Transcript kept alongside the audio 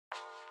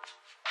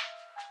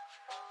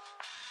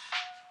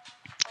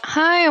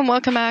Hi and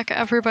welcome back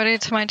everybody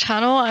to my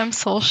channel. I'm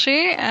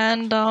Seoulshi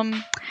and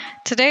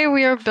today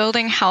we are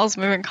building Howl's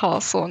Moving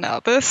Castle.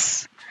 Now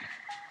this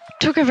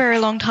took a very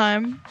long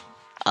time,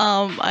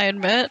 I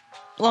admit,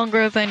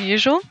 longer than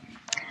usual,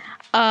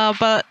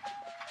 but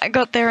I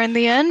got there in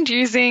the end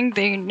using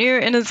the new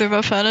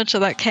Inazuma Furniture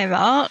that came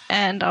out,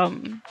 and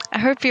I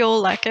hope you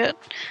all like it.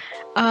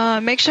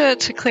 Make sure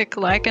to click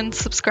like and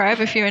subscribe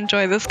if you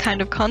enjoy this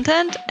kind of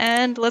content,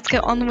 and let's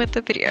get on with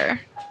the video.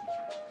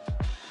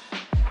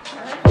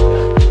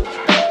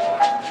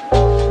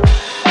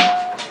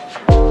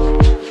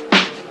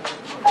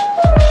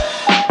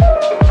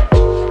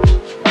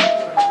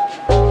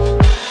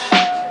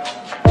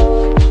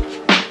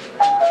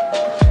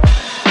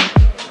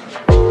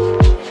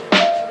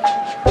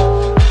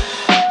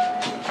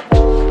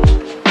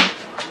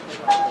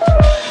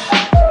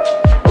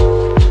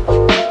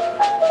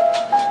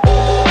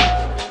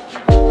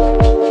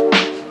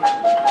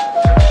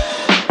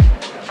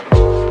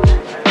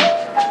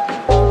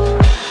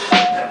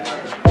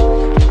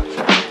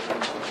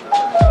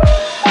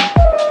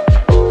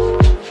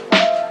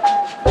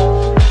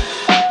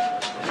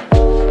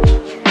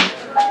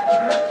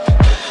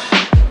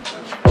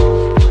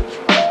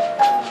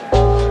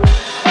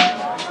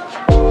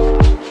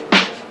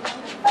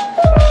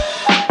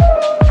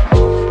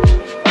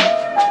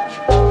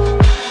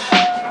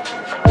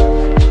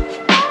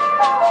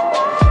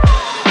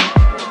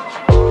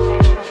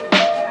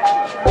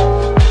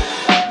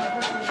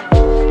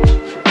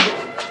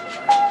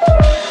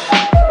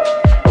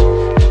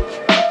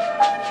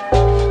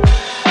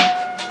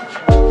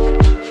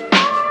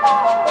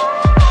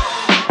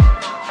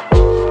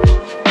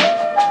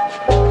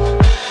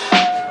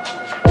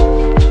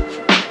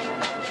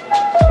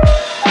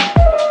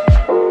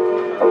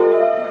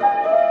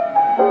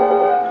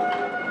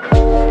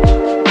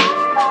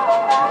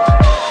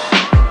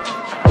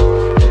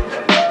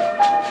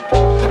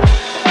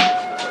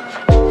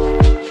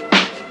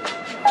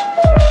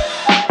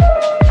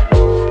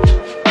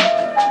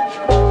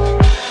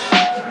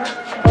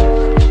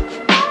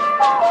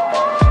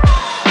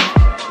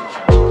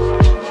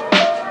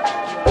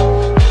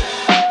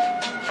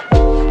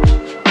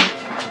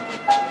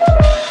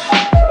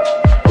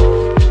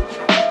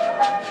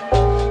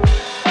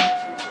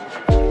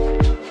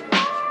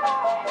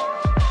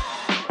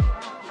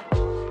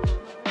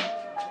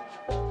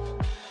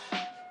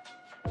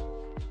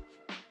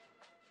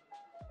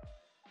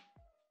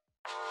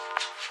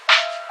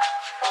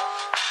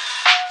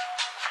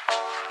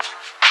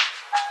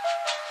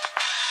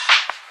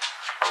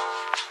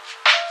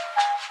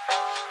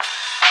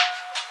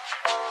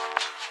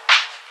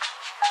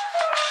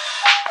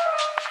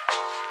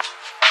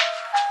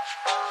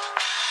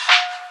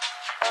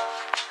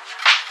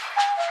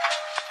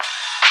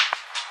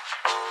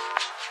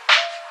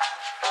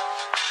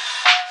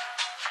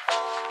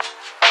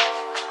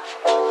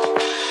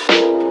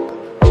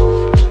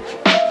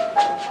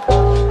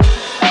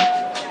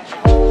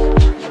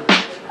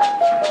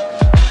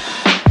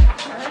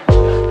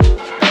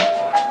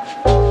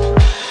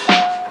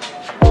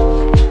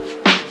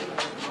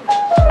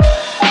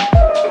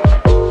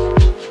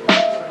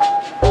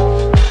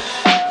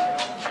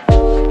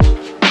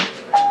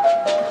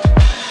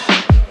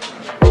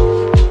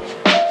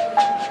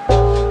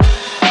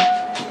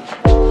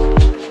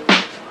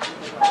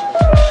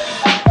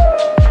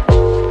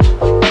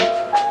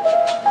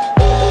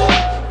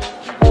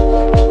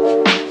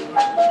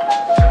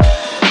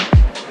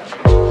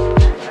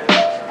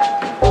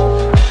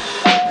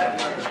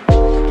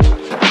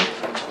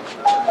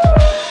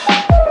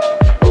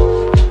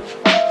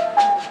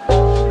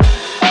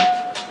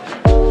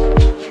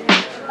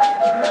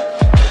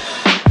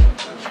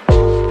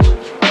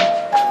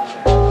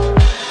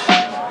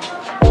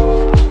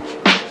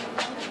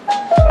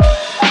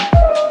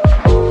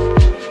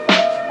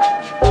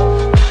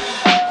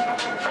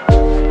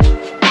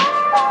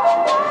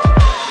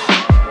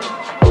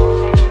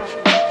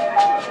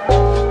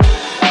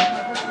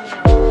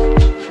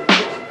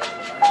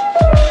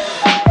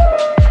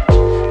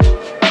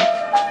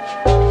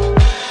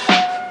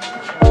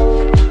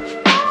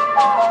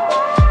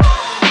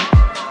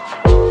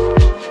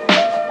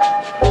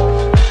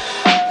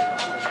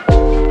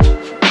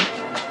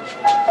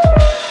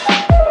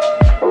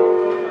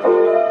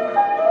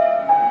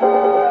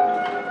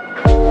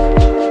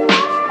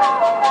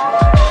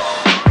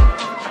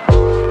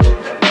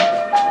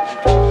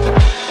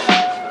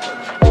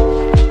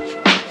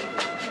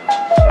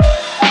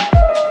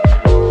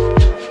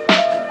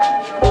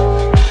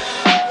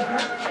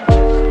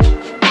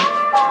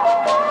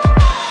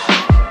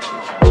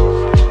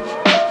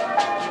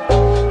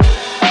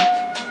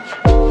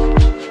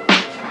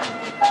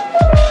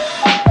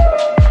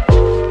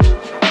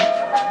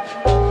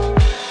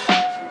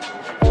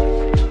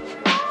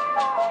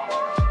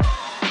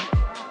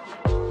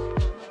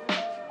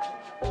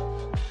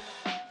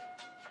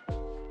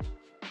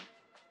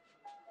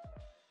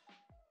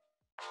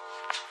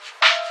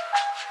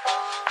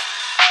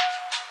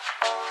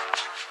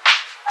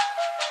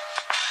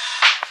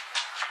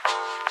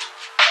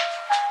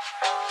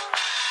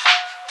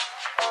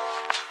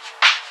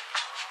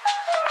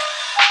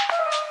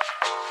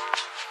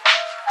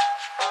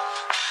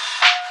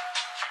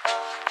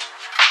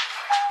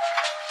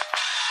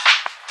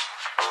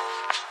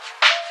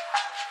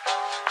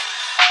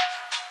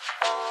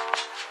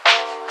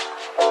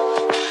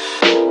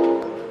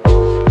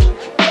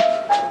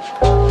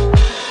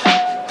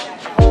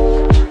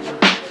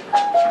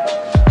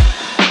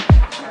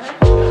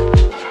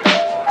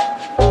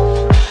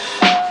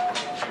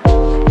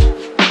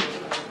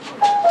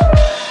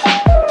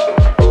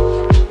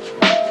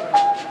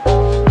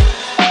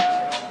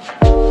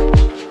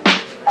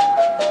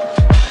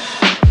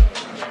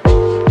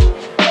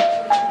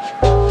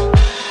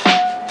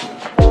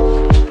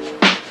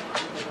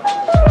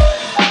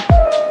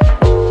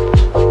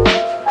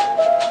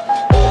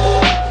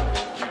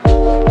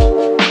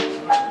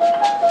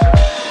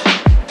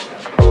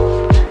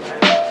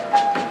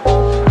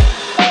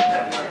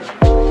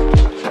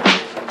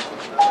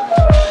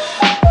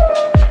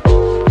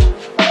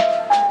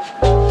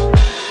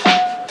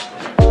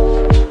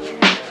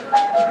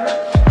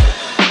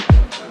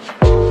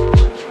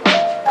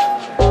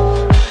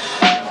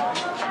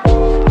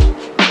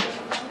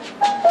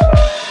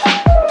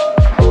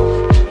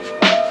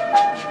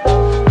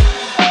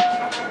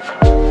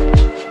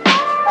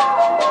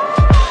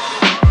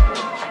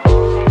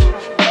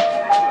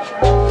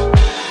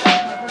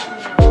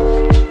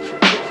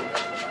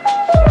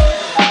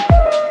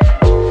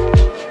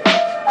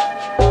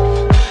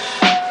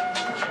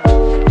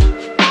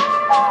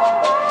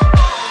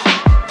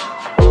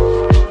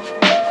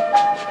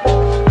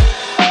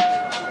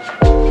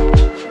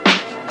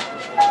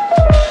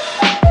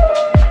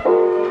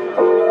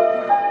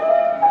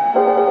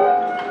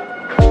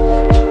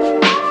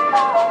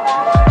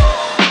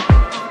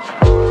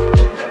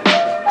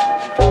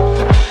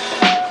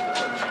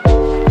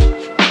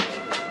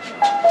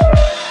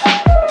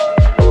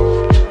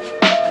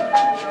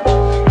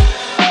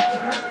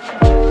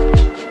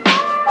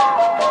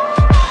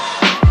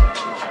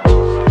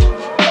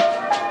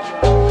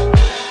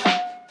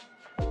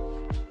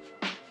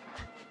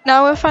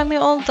 now we're finally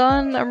all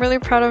done. I'm really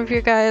proud of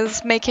you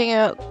guys making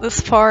it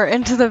this far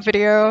into the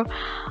video,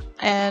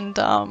 and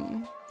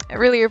I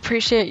really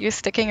appreciate you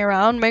sticking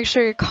around. Make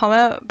sure you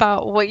comment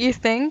about what you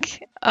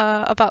think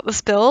about this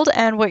build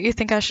and what you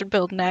think I should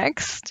build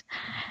next.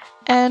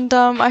 And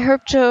I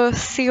hope to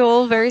see you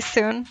all very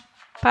soon.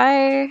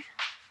 Bye!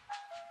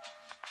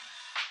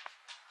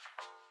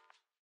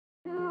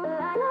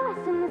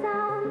 Lost in the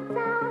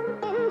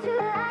sound.